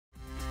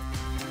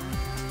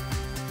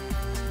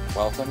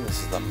Welcome,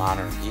 this is the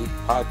Modern Geek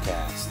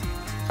Podcast,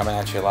 coming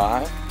at you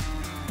live.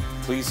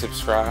 Please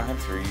subscribe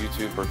through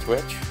YouTube or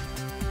Twitch.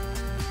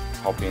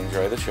 Hope you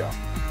enjoy the show.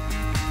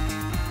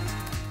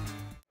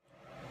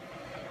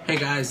 Hey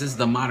guys, this is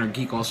the Modern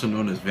Geek, also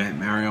known as Vent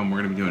Mario, and we're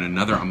going to be doing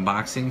another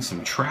unboxing,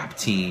 some Trap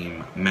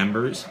Team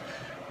members.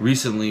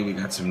 Recently, we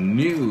got some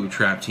new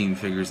Trap Team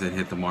figures that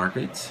hit the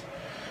market.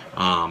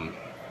 A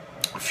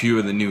few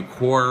of the new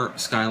core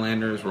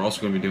Skylanders. We're also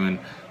going to be doing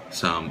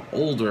some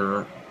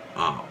older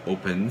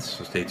opens,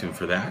 so stay tuned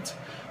for that.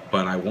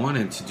 But I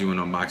wanted to do an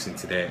unboxing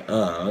today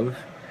of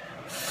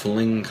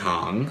Fling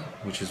King,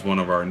 which is one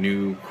of our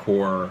new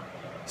core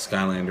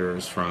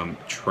Skylanders from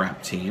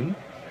Trap Team.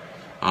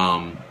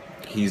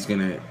 He's going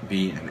to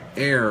be an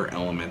air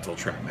elemental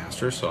trap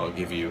master, so I'll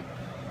give you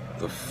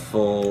the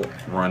full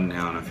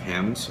rundown of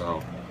him.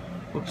 So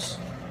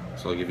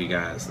I'll give you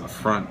guys the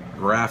front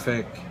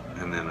graphic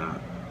and then a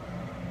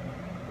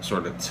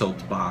sort of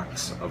tilt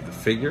box of the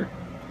figure.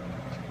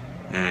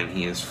 And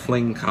he is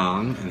Fling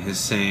King, and his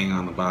saying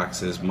on the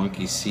box is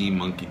 "Monkey See,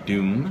 Monkey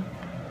Doom."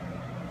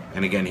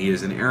 And again, he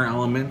is an air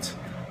element,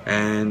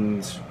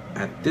 and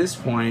at this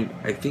point,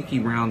 I think he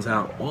rounds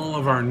out all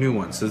of our new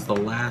ones. This is the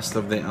last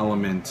of the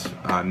element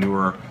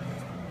newer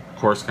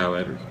core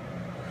Skylanders.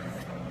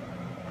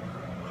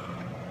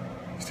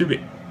 Excuse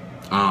me.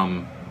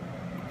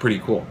 Pretty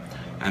cool.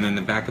 And then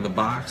the back of the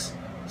box,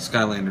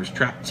 Skylanders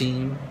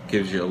trapteam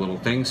gives you a little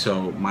thing.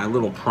 So my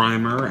little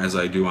primer, as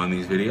I do on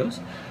these videos,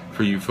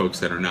 for you folks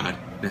that are not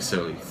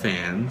necessarily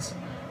fans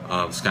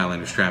of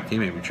Skylanders trapteam,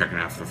 maybe checking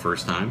it out for the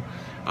first time.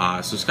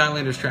 So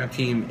Skylanders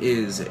trapteam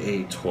is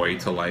a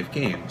toy-to-life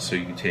game. So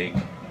you take,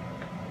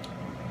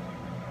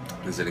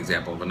 this is an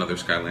example of another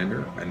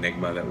Skylander,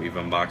 Enigma, that we've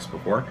unboxed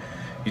before.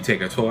 You take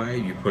a toy,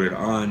 you put it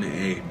on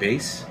a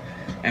base,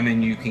 and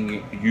then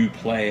you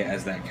play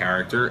as that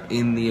character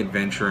in the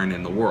adventure and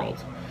in the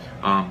world.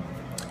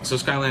 So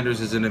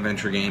Skylanders is an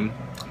adventure game,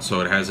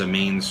 so it has a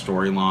main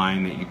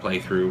storyline that you play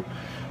through.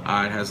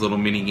 It has little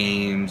mini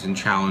games and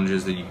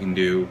challenges that you can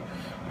do,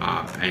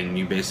 and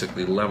you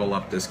basically level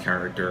up this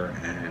character,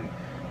 and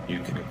you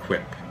can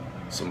equip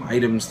some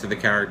items to the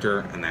character,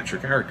 and that's your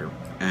character.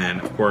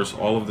 And of course,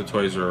 all of the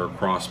toys are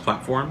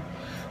cross-platform,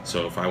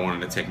 so if I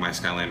wanted to take my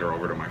Skylander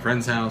over to my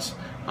friend's house,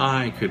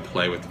 I could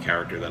play with the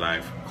character that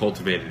I've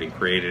cultivated and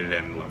created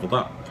and leveled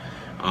up.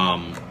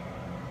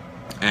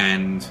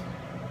 And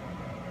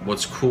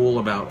what's cool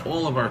about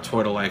all of our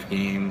toy-to-life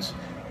games,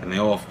 and they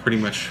all pretty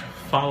much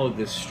follow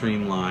this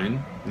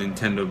streamline,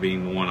 Nintendo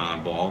being the one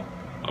oddball,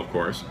 of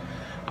course,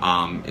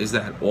 is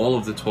that all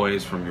of the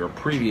toys from your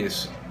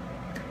previous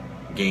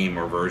game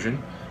or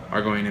version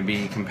are going to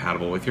be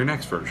compatible with your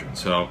next version.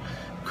 So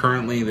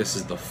currently this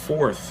is the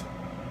 4th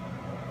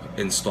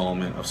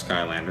installment of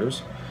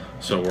Skylanders,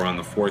 so we're on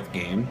the 4th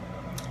game,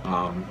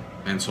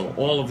 and so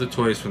all of the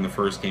toys from the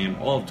first game,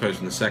 all of the toys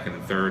from the second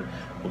and third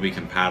will be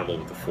compatible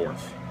with the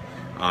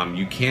 4th.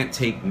 You can't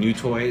take new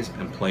toys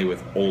and play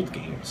with old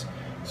games.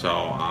 So,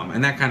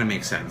 and that kind of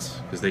makes sense,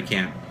 because they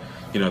can't,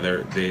 you know,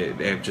 they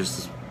have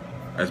just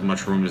as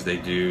much room as they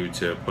do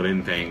to put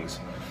in things,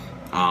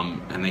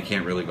 and they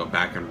can't really go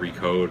back and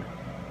recode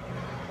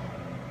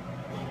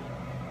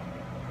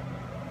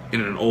in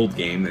an old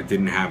game that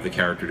didn't have the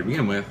character to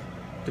begin with,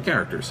 the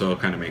character, so it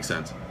kind of makes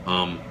sense.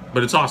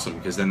 But it's awesome,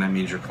 because then that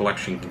means your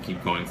collection can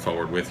keep going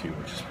forward with you,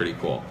 which is pretty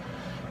cool.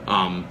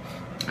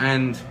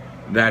 And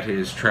that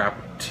is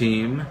Trap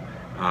Team.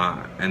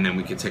 And then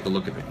we can take a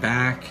look at the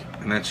back,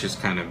 and that's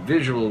just kind of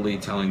visually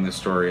telling the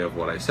story of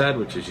what I said,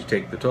 which is you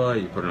take the toy,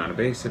 you put it on a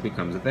base, it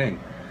becomes a thing.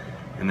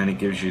 And then it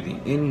gives you the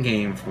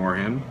in-game for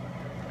him,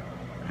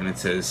 and it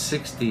says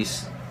 60,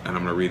 and I'm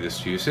going to read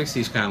this to you,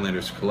 60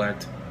 Skylanders to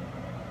collect.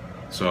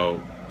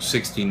 So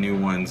 60 new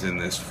ones in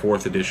this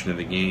 4th edition of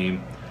the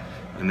game.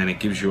 And then it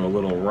gives you a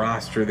little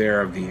roster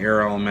there of the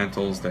air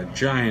elementals. That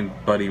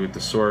giant buddy with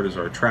the sword is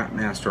our Trap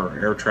Master, or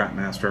Air Trap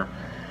Master.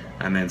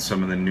 And then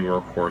some of the newer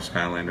core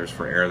Skylanders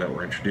for air that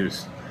were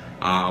introduced.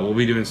 We'll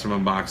be doing some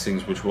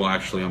unboxings, which will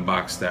actually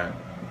unbox that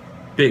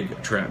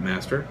big Trap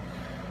Master.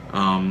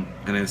 And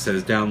it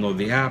says download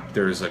the app.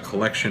 There's a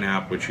collection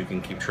app which you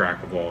can keep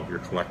track of all of your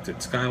collected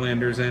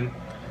Skylanders in.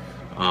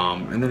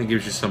 And then it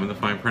gives you some of the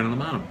fine print on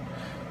the bottom.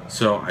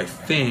 So I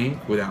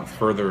think, without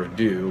further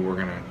ado, we're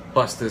going to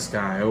bust this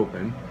guy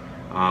open.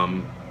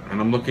 And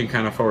I'm looking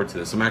kind of forward to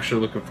this. I'm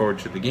actually looking forward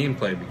to the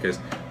gameplay, because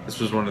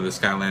this was one of the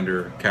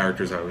Skylander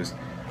characters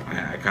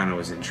I kind of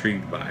was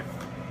intrigued by.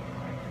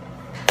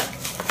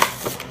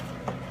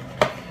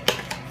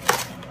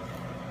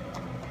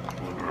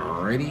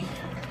 Alrighty.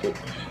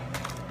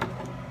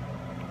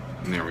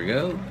 And there we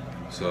go.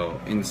 So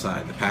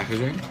inside the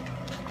packaging,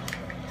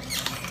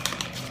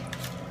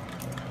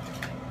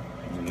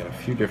 we got a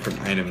few different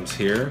items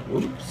here.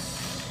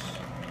 Oops.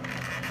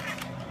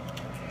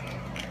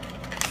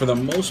 For the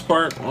most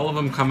part, all of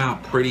them come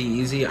out pretty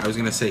easy. I was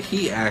going to say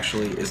he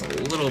actually is a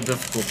little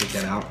difficult to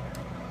get out.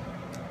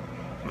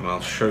 And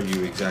I'll show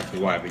you exactly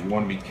why, but you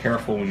want to be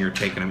careful when you're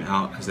taking them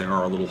out, because they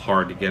are a little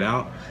hard to get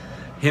out.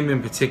 Him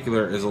in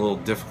particular is a little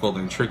difficult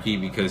and tricky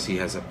because he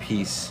has a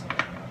piece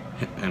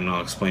and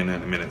I'll explain that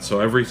in a minute. So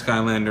every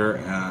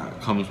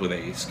Skylander comes with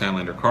a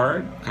Skylander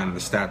card, kind of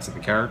the stats of the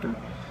character,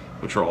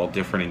 which are all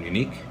different and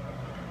unique.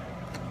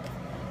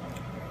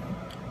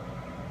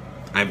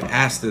 I've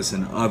asked this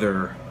in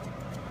other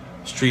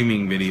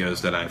streaming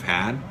videos that I've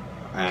had,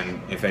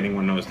 and if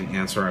anyone knows the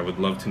answer, I would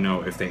love to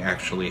know if they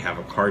actually have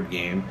a card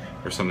game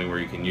or something where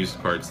you can use the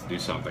cards to do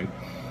something.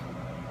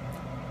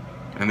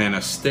 And then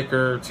a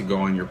sticker to go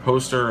on your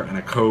poster and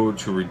a code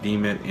to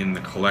redeem it in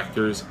the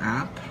collector's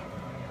app.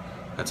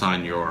 That's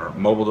on your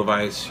mobile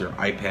device, your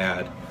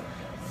iPad,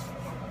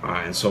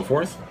 and so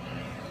forth.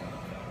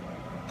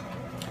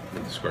 Let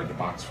me discard the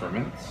box for a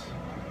minute.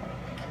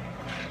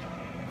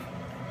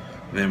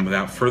 And then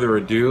without further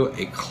ado,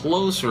 a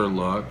closer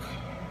look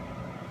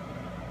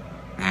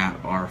at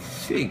our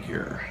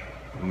figure.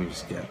 Let me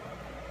just get...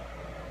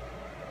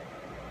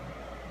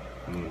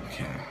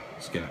 Okay,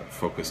 let's get it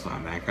focused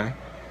on that guy.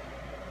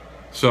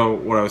 So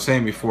what I was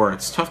saying before,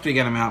 it's tough to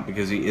get him out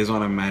because he is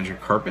on a magic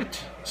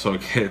carpet, so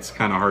it's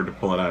kind of hard to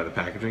pull it out of the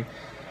packaging.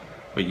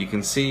 But you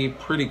can see,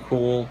 pretty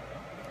cool.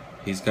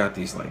 He's got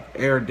these like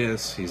air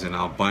discs. He's an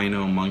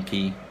albino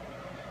monkey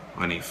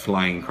on a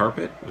flying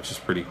carpet, which is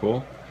pretty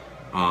cool.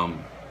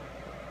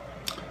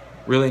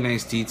 Really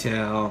nice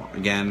detail.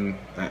 Again,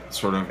 that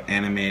sort of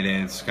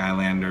animated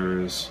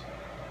Skylanders,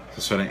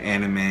 the sort of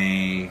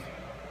anime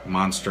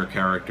monster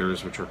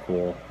characters, which are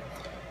cool.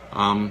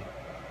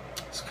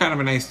 It's kind of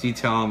a nice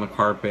detail on the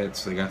carpet,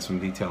 so they got some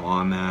detail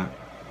on that.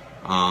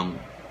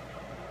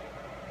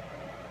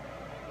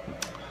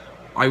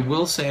 I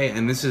will say,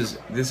 and this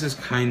is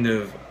kind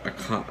of a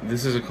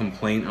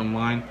complaint of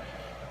mine.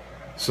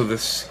 So the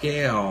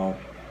scale,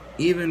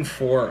 even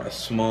for a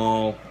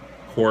small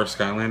core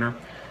Skylander,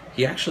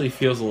 he actually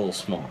feels a little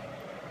small.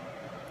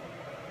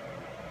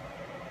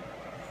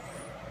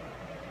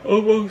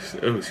 Almost,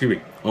 oh, excuse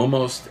me,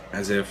 almost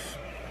as if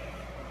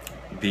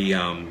the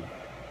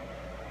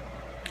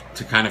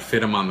to kind of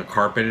fit him on the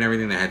carpet and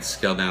everything, they had to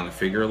scale down the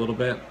figure a little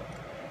bit.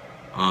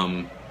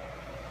 I'm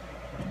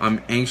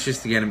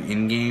anxious to get him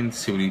in game to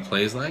see what he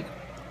plays like.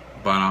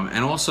 But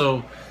and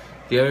also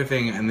the other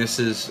thing, and this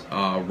is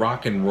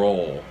Rock and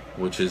Roll,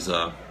 which is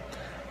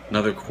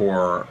another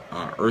core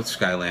Earth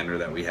Skylander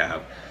that we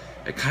have.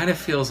 It kind of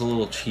feels a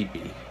little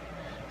cheapy.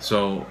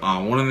 So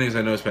one of the things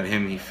I noticed about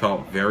him, he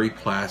felt very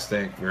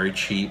plastic, very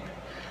cheap,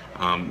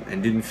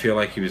 and didn't feel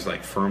like he was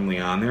like firmly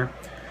on there.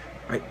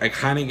 I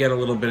kind of get a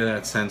little bit of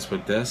that sense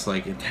with this.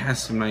 Like, it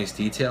has some nice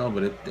detail,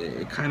 but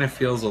it kind of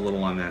feels a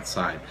little on that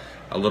side.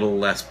 A little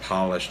less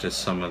polished as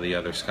some of the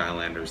other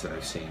Skylanders that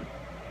I've seen.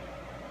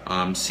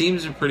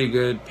 Seams are pretty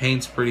good,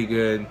 paint's pretty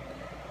good.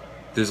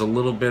 There's a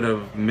little bit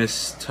of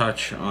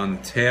mistouch on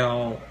the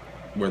tail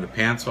where the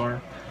pants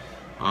are.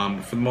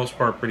 But for the most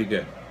part, pretty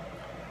good.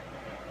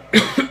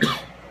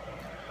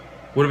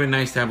 Would have been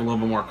nice to have a little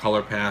bit more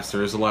color pass.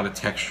 There is a lot of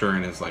texture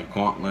in his like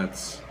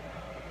gauntlets.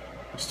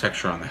 There's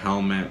texture on the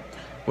helmet.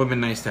 Would have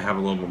been nice to have a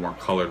little bit more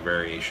colored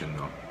variation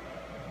though.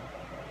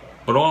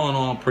 But all in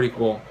all, pretty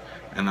cool.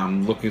 And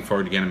I'm looking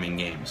forward to getting him in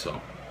game.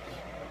 So,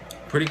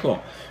 pretty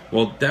cool.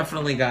 Well,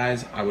 definitely,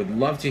 guys, I would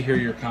love to hear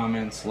your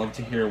comments. Love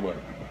to hear what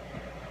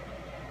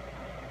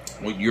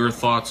your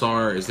thoughts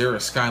are. Is there a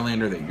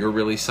Skylander that you're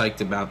really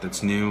psyched about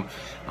that's new?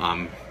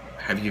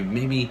 Have you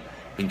maybe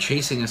been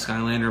chasing a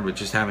Skylander but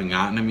just haven't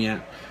gotten him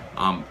yet?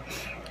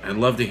 I'd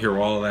love to hear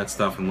all of that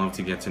stuff and love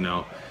to get to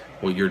know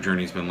what your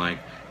journey's been like.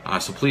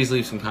 So please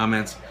leave some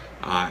comments.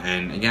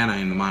 And again, I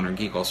am the Modern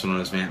Geek, also known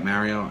as Vant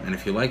Mario. And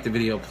if you like the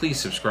video, please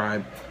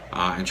subscribe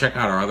and check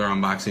out our other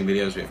unboxing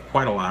videos. We have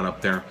quite a lot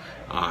up there.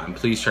 And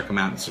please check them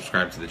out and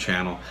subscribe to the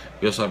channel.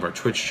 We also have our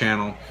Twitch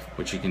channel,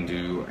 which you can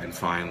do and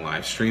find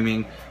live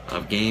streaming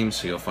of games.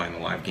 So you'll find the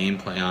live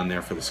gameplay on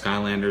there for the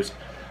Skylanders.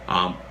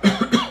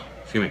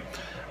 Excuse me.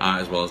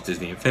 As well as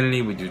Disney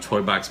Infinity. We do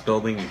toy box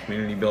building and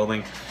community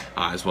building,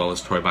 as well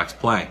as toy box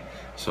play.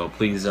 So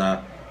please,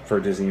 for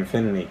Disney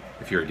Infinity,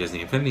 if you're a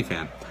Disney Infinity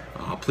fan,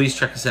 please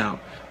check us out.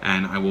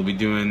 And I will be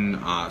doing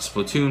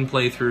Splatoon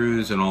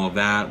playthroughs and all of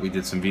that. We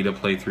did some Vita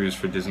playthroughs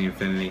for Disney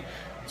Infinity.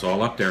 It's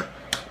all up there.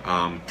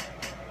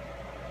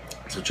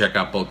 So check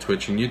out both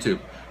Twitch and YouTube.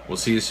 We'll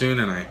see you soon,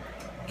 and I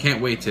can't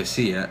wait to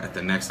see you at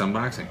the next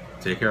unboxing.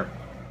 Take care.